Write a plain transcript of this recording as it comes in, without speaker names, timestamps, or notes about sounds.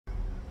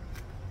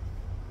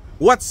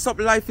What's up,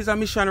 Life is a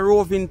Mission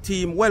roving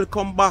team?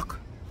 Welcome back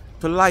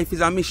to Life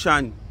is a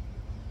Mission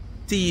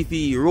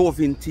TV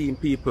roving team,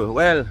 people.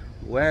 Well.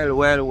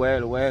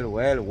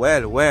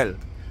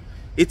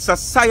 It's a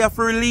sigh of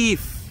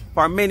relief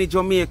for many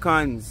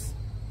Jamaicans.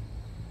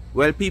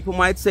 Well, people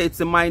might say it's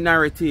a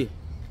minority.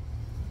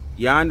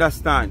 You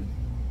understand?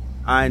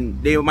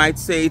 And they might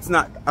say it's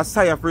not a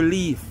sigh of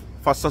relief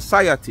for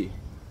society.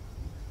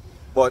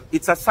 But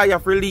it's a sigh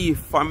of relief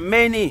for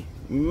many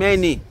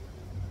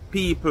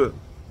people.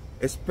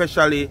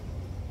 Especially,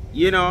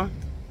 you know,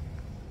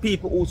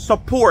 people who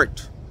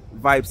support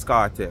Vybz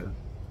Kartel.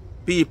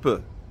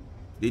 People,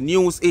 the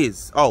news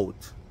is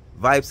out.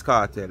 Vybz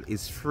Kartel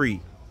is free.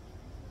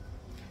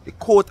 The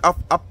Court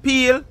of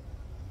Appeal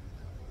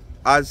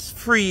has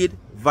freed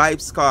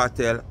Vybz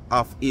Kartel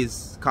of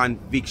his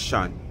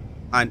conviction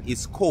and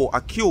his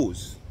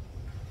co-accused.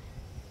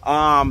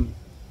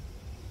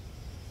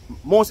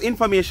 Most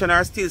information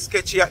are still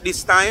sketchy at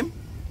this time.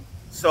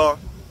 So,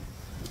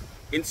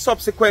 in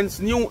subsequent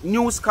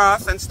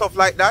newscasts and stuff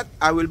like that,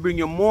 I will bring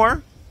you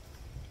more.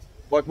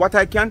 But what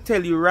I can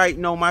tell you right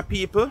now, my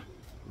people,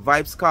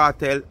 Vybz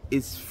Kartel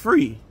is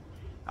free.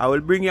 I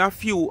will bring you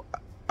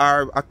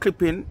a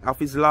clipping of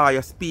his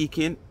lawyer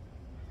speaking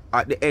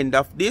at the end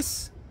of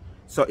this.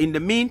 So in the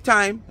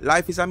meantime,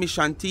 Life is a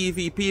Mission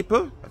TV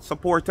people,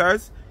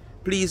 supporters,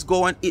 please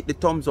go and hit the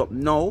thumbs up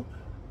now.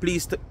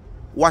 Please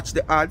watch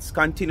the ads,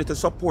 continue to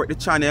support the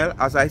channel.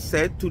 As I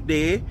said,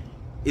 today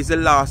is the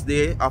last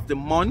day of the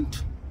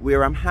month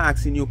where I'm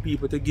asking you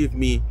people to give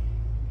me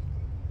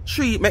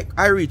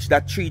I reach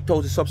that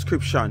 3,000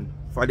 subscription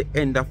for the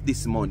end of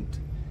this month.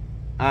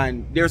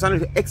 And there's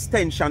another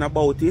extension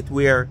about it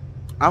where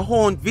I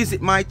won't visit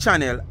my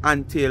channel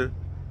until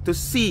to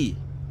see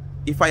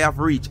if I have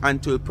reached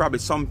until probably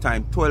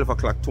sometime 12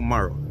 o'clock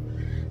tomorrow.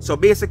 So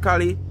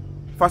basically,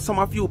 for some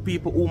of you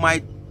people who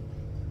might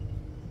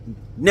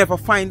never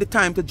find the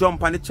time to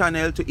jump on the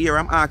channel to hear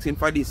I'm asking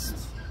for this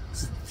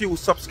few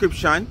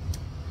subscription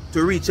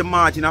to reach a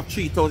margin of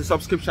 3,000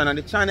 subscription on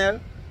the channel,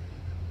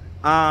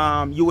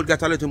 you will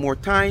get a little more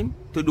time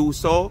to do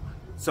so.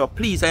 So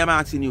please, I am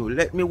asking you,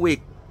 let me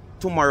wait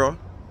tomorrow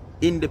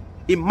in the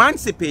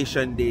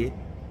Emancipation Day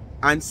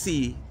and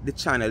see the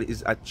channel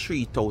is at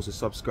 3,000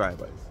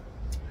 subscribers.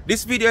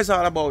 This video is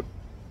all about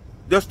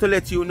just to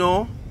let you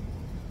know,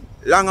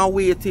 long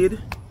awaited,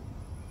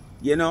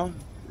 you know,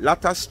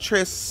 lot of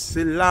stress,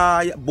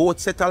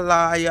 both set of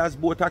liars,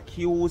 both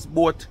accused,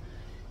 both,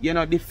 you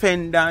know,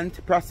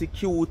 defendant,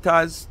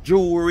 prosecutors,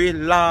 jury,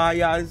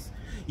 lawyers,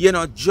 you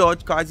know, judge,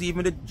 because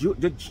even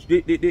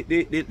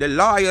the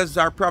lawyers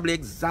are probably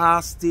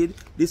exhausted,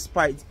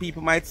 despite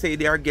people might say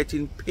they are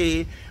getting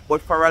paid.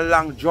 But for a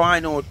long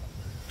drawn out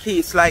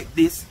case like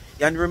this,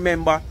 and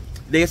remember,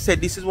 they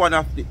said this is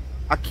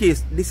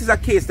this is a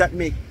case that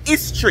makes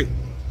history.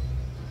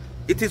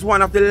 It is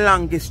one of the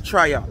longest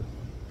trial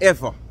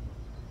ever,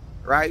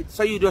 right?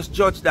 So you just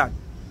judge that.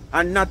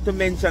 And not to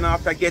mention,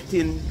 after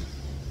getting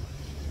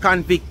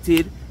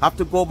convicted, have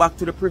to go back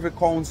to the Privy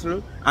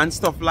Council and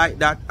stuff like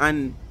that.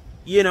 And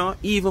you know,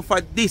 even for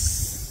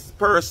this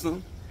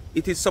person,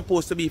 it is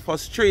supposed to be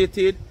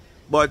frustrated.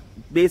 But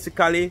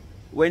basically,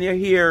 when you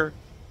hear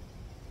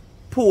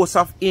posts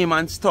of him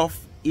and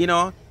stuff, you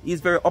know, he's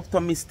very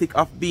optimistic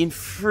of being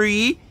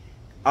free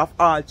of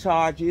all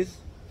charges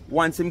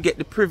once him get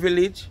the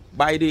privilege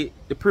by the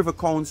Privy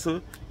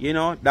Council, you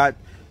know, that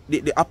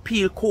the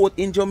appeal court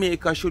in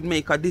Jamaica should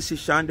make a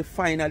decision. The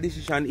final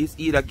decision is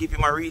either give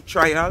him a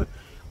retrial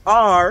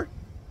or,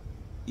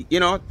 you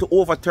know, to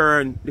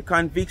overturn the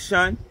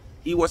conviction.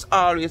 He was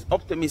always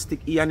optimistic,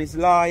 he and his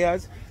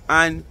lawyers.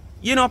 And,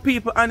 you know,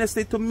 people,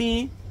 honestly, to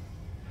me,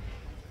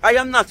 I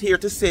am not here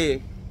to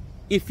say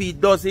if he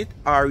does it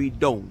or he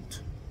don't.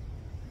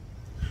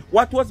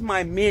 What was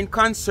my main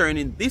concern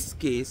in this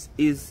case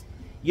is,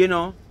 you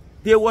know,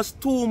 there was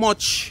too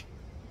much,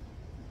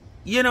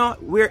 you know,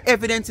 where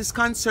evidence is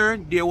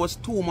concerned, there was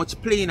too much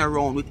playing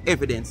around with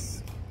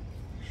evidence.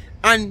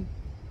 And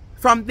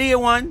from day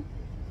one,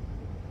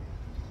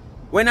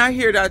 when I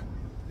hear that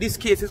this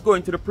case is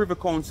going to the Privy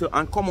Council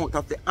and come out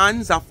of the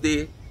hands of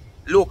the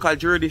local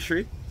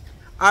judiciary,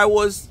 I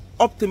was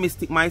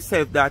optimistic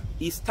myself that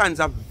he stands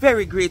a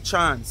very great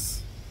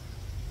chance.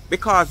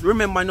 Because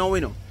remember now,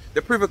 you know,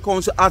 the Privy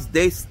Council, as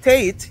they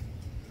state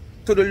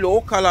to the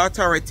local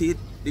authority,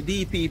 the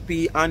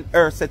DPP and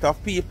her set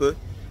of people,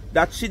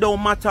 that she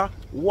don't matter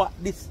what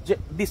this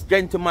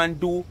gentleman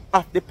do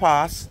of the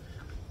past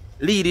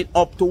leading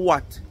up to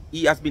what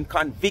he has been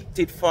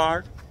convicted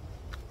for.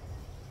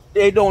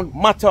 They don't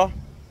matter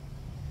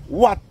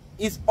what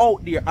is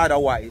out there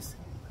otherwise.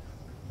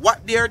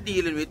 What they're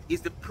dealing with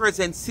is the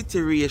present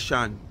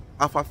situation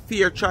of a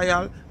fair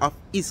trial of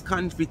his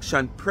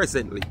conviction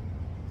presently.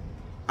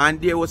 And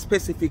there were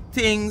specific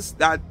things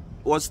that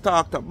was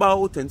talked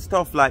about and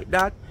stuff like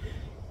that.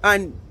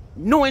 And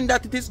knowing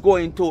that it is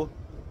going to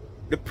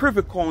the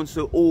Privy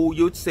Council, who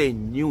you'd say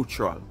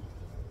neutral.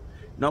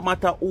 No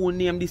matter who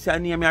name this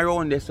and name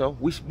around there, so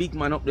which big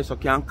man up there so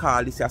can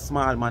call this a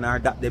small man or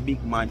that the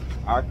big man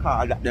or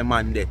call that the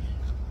man there.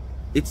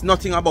 It's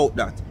nothing about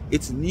that.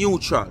 It's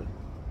neutral.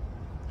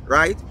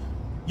 Right?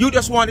 You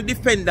just want the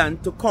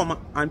defendant to come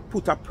and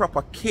put a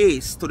proper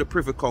case to the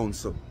Privy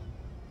Council.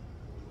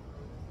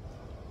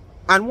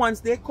 And once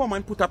they come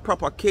and put a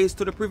proper case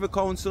to the Privy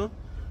Council,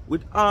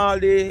 with all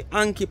the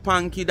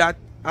hanky-panky that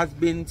has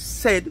been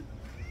said,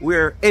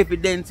 where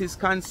evidence is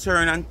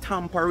concerned and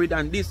tamper with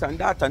and this and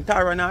that and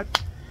taranat,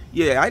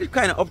 yeah, I'm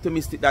kind of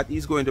optimistic that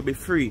he's going to be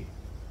free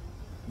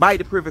by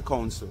the Privy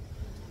Council.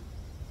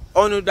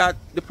 Only that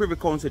the Privy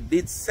Council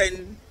did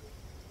send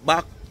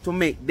back to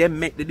make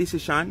the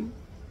decision,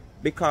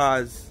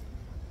 because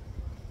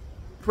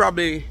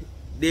probably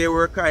they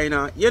were kind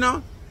of, you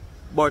know,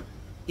 but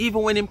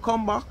even when him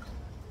come back,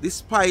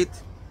 despite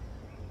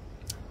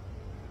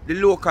the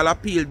local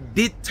appeal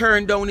did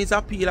turn down his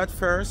appeal at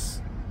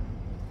first,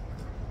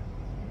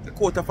 the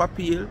Court of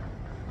Appeal,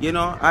 you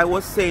know, I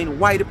was saying,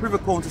 why the Privy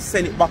Council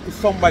send it back to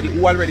somebody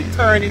who already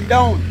turned him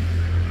down?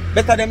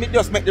 Better than it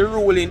just make the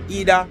ruling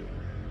either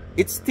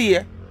it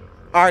stay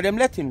or them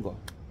let him go.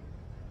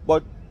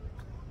 But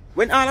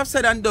when all I've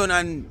said and done,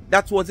 and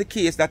that was the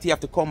case that he have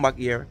to come back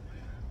here,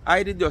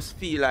 I did just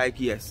feel like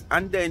yes.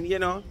 And then, you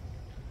know,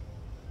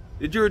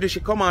 the jury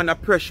should come under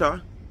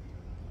pressure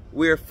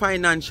where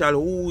financial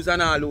who's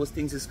and all those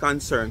things is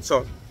concerned.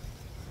 So,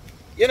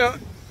 you know,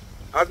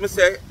 as I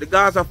say, the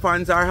Gaza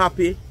fans are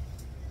happy.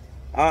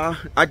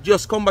 I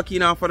just come back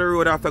in off of the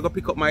road after I go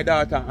pick up my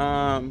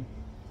daughter.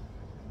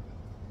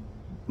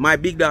 My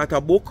big daughter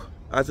book.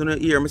 As you know,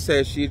 hear me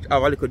say, she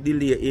have a little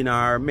delay in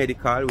her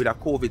medical with a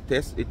COVID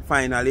test. It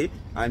finally,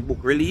 and book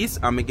release,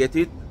 and me get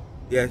it.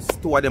 Yes,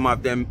 2 of them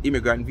have them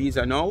immigrant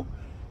visa now.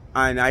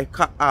 And I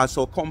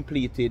also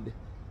completed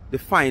the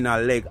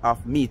final leg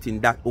of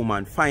meeting that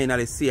woman.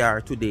 Finally see her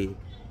today.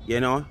 You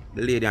know,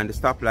 the lady on the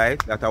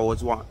stoplight that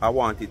I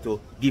wanted to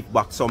give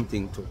back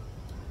something to.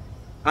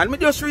 And me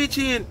just reach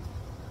in,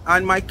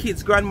 and my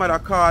kid's grandmother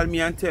called me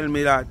and tell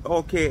me that,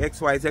 okay,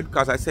 XYZ,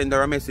 because I send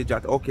her a message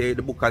that, okay,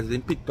 the book has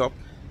been picked up.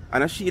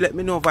 And she let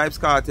me know Vybz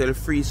Kartel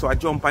free, so I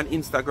jump on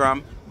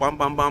Instagram, bam,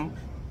 bam, bam,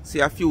 see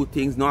a few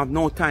things. Now I have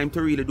no time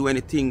to really do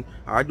anything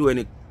or do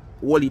any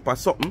whole heap or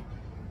something,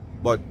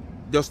 but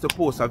just to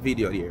post a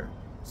video here.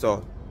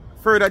 So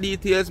further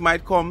details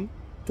might come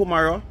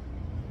tomorrow.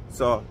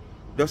 So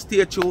just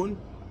stay tuned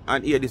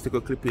and hear this little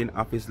clipping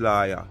of his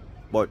lawyer.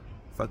 But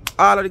for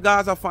all of the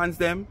Gaza fans,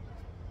 them,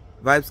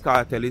 Vybz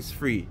Kartel is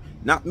free.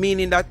 Not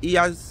meaning that he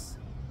has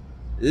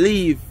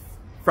leave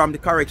from the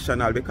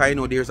correctional, because you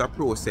know there's a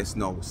process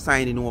now,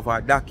 signing over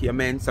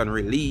documents and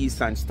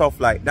release and stuff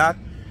like that.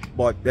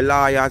 But the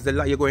lawyers,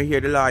 you're going to hear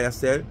the lawyer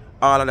say,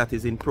 all of that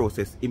is in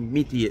process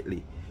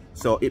immediately.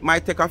 So it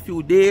might take a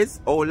few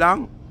days. How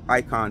long?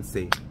 I can't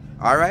say.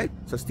 Alright?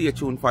 So stay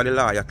tuned for the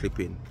lawyer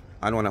clipping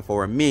on one of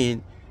our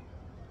main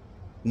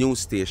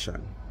news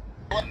station.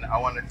 I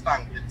want to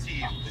thank the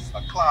team,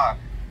 Mr. Clark,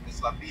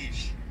 Mr.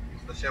 Beach,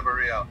 Mr.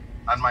 Chevrolet,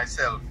 and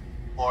myself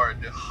for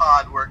the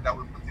hard work that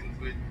we put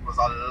into it. It was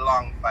a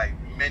long fight,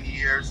 many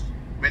years,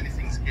 many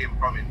things came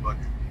from it, but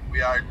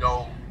we are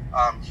now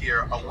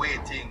here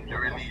awaiting the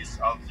release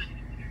of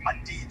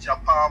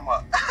Adidja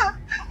Palmer.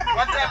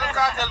 What time the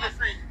cartel be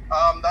free?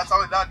 That's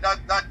how that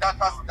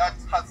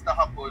has to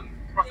happen.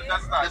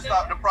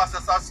 The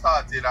process has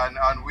started,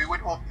 and we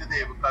would hope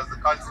today, because the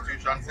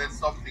Constitution says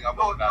something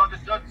about that. No,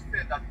 the judge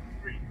said that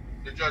it's free.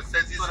 The judge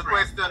says it's free. So the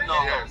question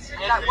now, yes. The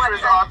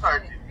prison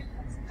authority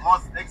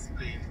must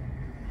explain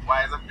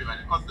why is a free man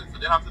in custody. So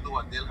they'll have to do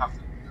what they'll have to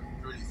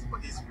release,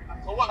 but he's free.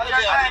 So what the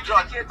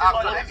judge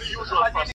after the usual process?